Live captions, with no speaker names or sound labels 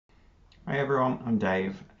Hi everyone, I'm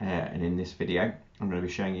Dave, and in this video I'm going to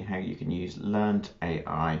be showing you how you can use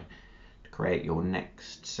Learnt.ai to create your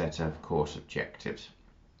next set of course objectives.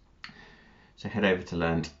 So head over to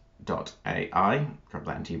Learnt.ai, drop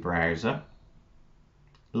that into your browser,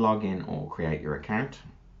 log in or create your account,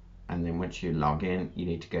 and then once you log in you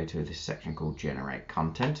need to go to this section called Generate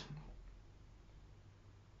Content.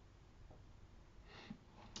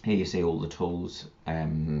 Here you see all the tools,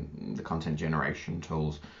 the content generation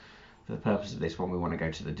tools. For the purpose of this one, we want to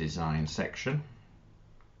go to the design section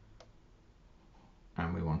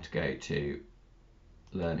and we want to go to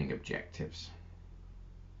learning objectives.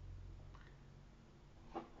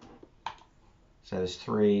 So there's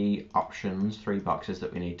three options, three boxes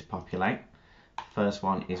that we need to populate. The first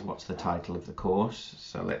one is what's the title of the course.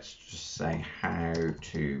 So let's just say how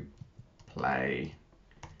to play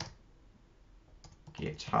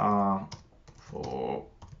guitar for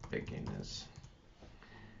beginners.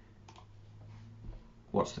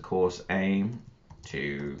 What's the course aim?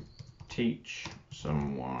 To teach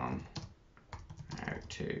someone how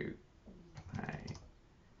to play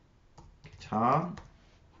guitar.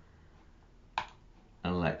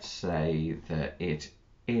 And let's say that it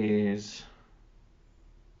is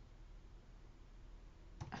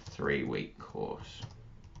a 3-week course.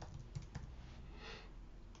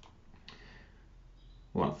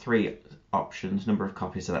 We want 3 options, number of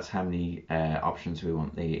copies, so that's how many options we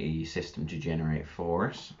want the system to generate for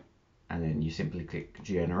us. And then you simply click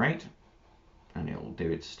generate and it will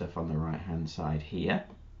do its stuff on the right hand side here.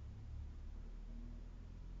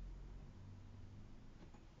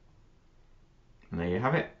 And there you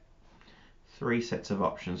have it, 3 sets of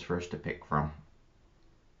options for us to pick from.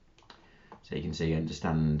 So you can see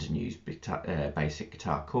understand and use basic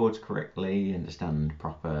guitar chords correctly, understand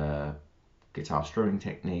proper guitar strumming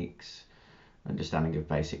techniques, understanding of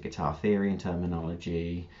basic guitar theory and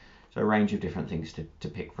terminology. So a range of different things to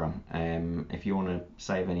pick from. If you want to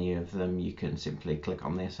save any of them, you can simply click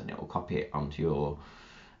on this and it will copy it onto your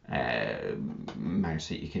mouse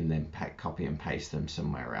so you can then copy and paste them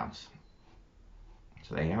somewhere else.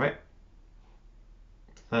 So there you have it.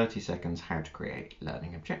 30 seconds how to create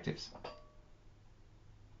learning objectives.